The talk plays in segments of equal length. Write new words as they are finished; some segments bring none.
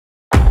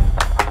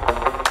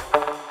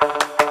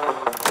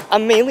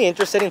I'm mainly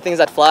interested in things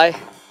that fly.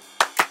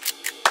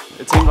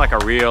 It seemed like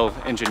a real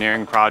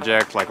engineering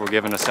project, like we're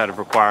given a set of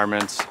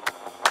requirements.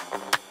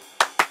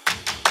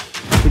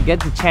 To get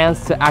the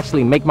chance to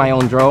actually make my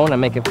own drone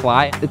and make it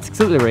fly, it's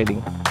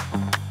exhilarating.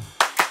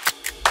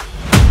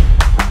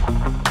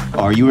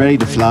 Are you ready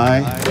to fly?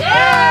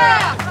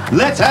 Yeah!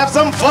 Let's have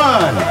some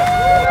fun!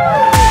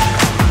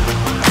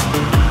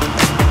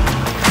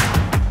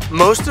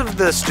 Most of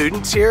the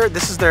students here,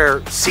 this is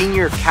their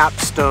senior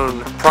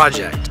capstone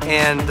project,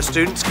 and the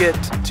students get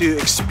to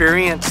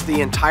experience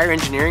the entire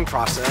engineering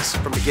process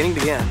from beginning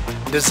to end,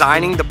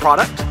 designing the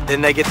product,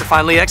 then they get to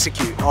finally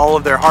execute all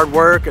of their hard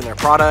work and their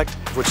product,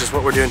 which is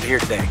what we're doing here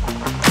today.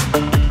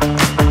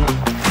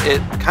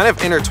 It kind of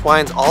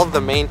intertwines all of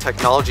the main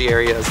technology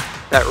areas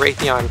that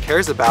Raytheon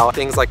cares about,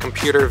 things like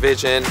computer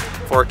vision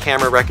for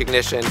camera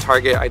recognition,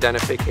 target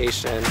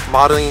identification,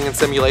 modeling and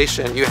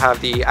simulation. You have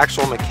the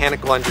actual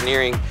mechanical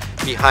engineering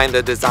behind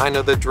the design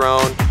of the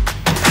drone.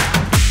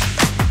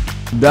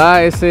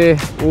 Da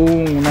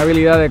una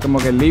habilidad de como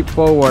que leap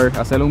forward,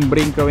 hacer un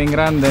brinco bien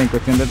grande en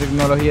cuestión de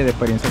tecnología y de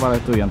experiencia para el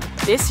estudiante.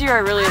 This year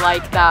I really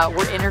like that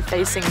we're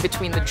interfacing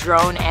between the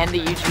drone and the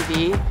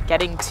UGV,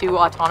 getting two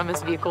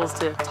autonomous vehicles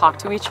to talk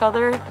to each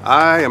other.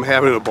 I am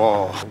having a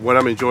ball. What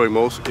I'm enjoying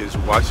most is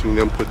watching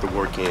them put the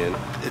work in.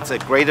 It's a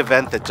great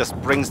event that just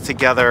brings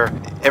together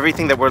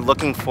everything that we're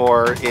looking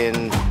for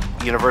in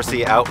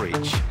university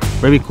outreach.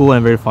 Very cool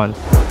and very fun.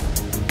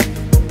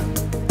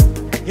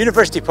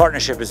 University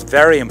partnership is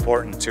very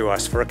important to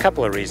us for a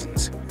couple of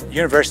reasons.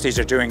 Universities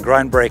are doing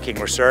groundbreaking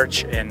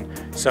research in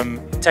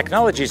some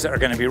technologies that are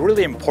going to be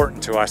really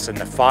important to us in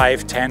the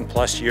 5,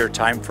 10+ year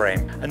time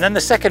frame. And then the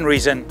second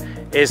reason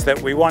is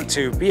that we want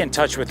to be in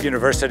touch with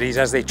universities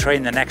as they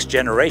train the next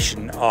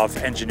generation of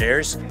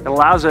engineers. It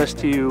allows us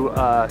to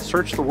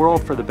search the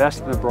world for the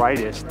best and the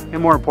brightest. And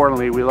more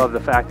importantly, we love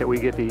the fact that we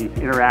get the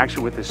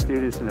interaction with the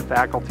students and the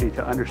faculty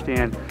to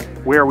understand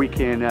where we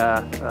can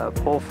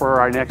pull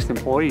for our next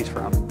employees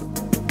from.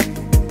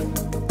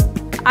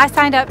 I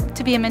signed up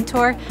to be a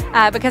mentor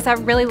because I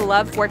really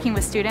love working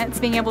with students,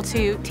 being able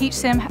to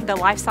teach them the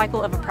life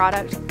cycle of a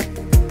product.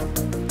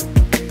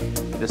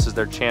 This is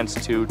their chance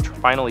to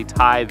finally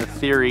tie the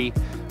theory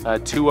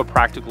to a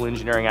practical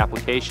engineering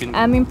application.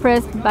 I'm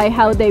impressed by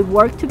how they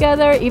work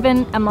together,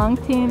 even among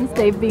teams.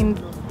 They've been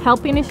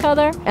helping each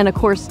other. And of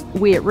course,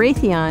 we at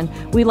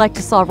Raytheon, we like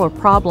to solve our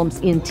problems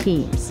in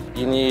teams.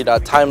 You need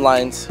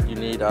timelines, you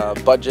need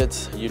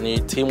budgets, you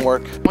need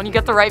teamwork. When you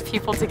get the right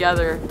people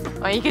together,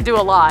 well, you can do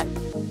a lot.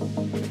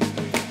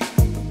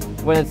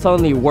 When it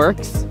suddenly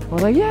works, we're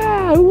like,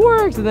 yeah, it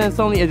works, and then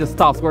suddenly it just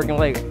stops working.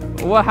 Like,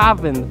 what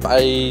happened?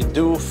 I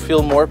do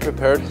feel more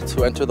prepared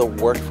to enter the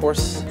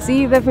workforce.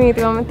 Sí,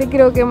 definitivamente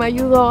creo que me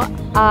ayudó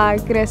a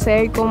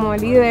crecer como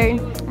líder.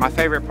 My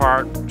favorite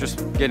part,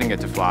 just getting it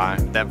to fly.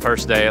 That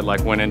first day it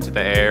like went into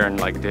the air and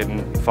like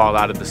didn't fall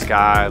out of the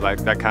sky,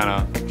 like that kind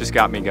of just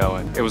got me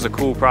going. It was a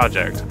cool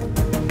project.